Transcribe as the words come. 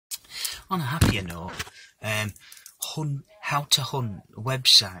on a happier note, How to Hunt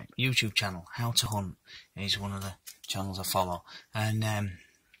website, YouTube channel, How to Hunt is one of the channels I follow, and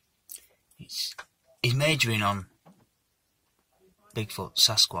he's majoring on Bigfoot,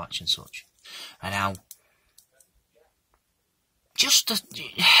 Sasquatch and such, and how just the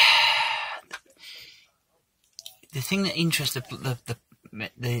thing that interests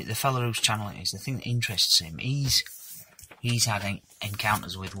the fellow whose channel it is, the thing that interests him, he's had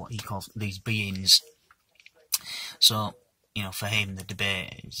encounters with what he calls these beings. So, you know, for him the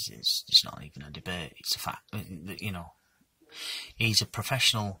debate it's not even a debate, it's a fact. You know, he's a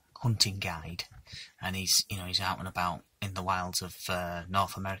professional hunting guide, and he's out and about in the wilds of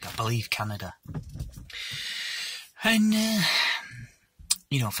North America, I believe Canada. And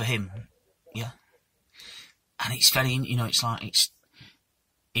you know, for him, yeah. And it's very, you know, it's like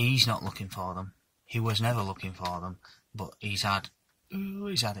he's not looking for them. He was never looking for them, but he's had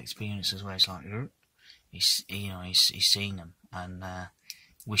experiences where it's like he's seen them and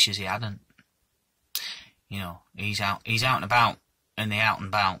wishes he hadn't. You know, he's out and about, and they're out and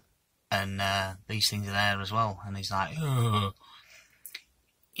about, and these things are there as well. And he's like, ugh.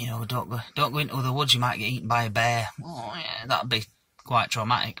 You know, don't go into the woods. You might get eaten by a bear. Oh yeah, that'd be quite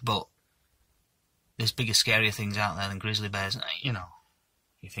traumatic. But there's bigger, scarier things out there than grizzly bears. You know,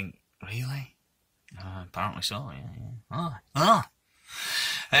 you think, really? Apparently so. Yeah. Oh.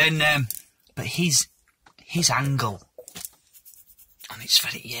 And but his angle, and it's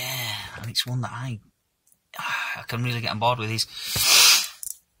very, and it's one that I can really get on board with. Is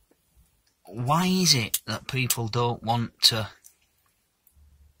why is it that people don't want to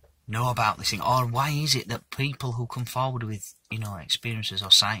know about this thing, or why is it that people who come forward with, you know, experiences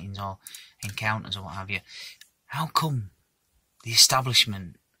or sightings or encounters or what have you, how come the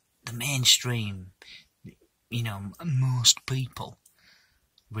establishment, the mainstream, you know, most people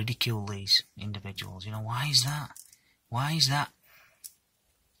ridicule these individuals? You know, why is that? Why is that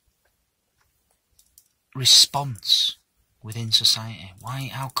response within society?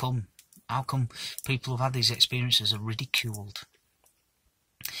 How come people who've had these experiences are ridiculed?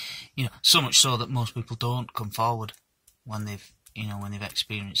 You know, so much so that most people don't come forward when they've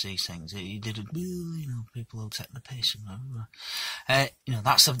experienced these things. People will take the piss. You know,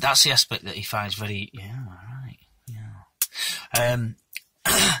 that's the aspect that he finds very,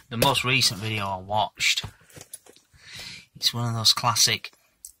 the most recent video I watched, it's one of those classic,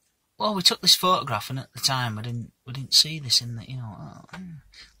 well, we took this photograph and at the time we didn't see this in the, you know,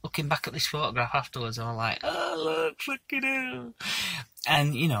 looking back at this photograph afterwards, I was like, oh look, fucking hell.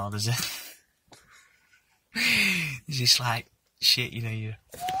 And you know, there's this like shit, you know, you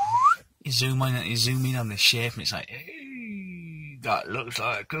zoom in on the shape, and it's like, hey, that looks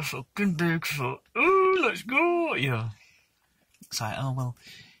like a fucking Bigfoot. Oh, let's go, you know. It's like, oh well,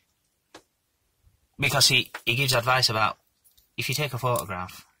 because he gives advice about, if you take a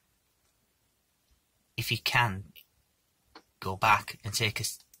photograph, if you can go back and take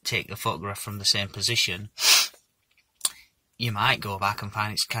a photograph from the same position, you might go back and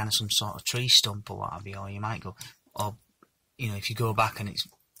find it's kind of some sort of tree stump or what have you, or you might go, or, you know, if you go back and it's,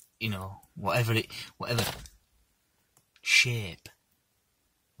 you know, whatever shape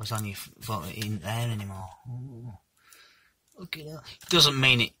was on your photo isn't there anymore. Ooh. Okay, it doesn't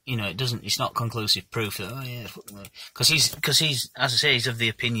mean it, you know, it's not conclusive proof that, oh yeah, because he's, as I say, he's of the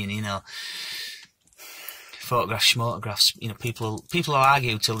opinion, you know, photographs, you know, people will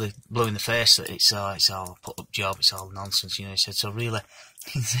argue till they're blue in the face that it's all a put up job, it's all nonsense, you know. He said, so really,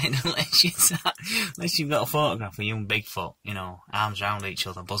 he said, unless you've got a photograph of young Bigfoot, you know, arms round each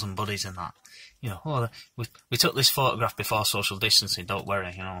other, bosom buddies and that, you know, oh, we took this photograph before social distancing, don't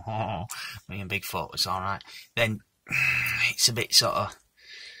worry, you know, me and Bigfoot, it's alright. Then it's a bit sort of,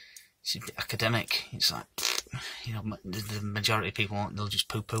 it's a bit academic. It's like, you know, the majority of people won't, they'll just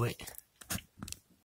poo-poo it.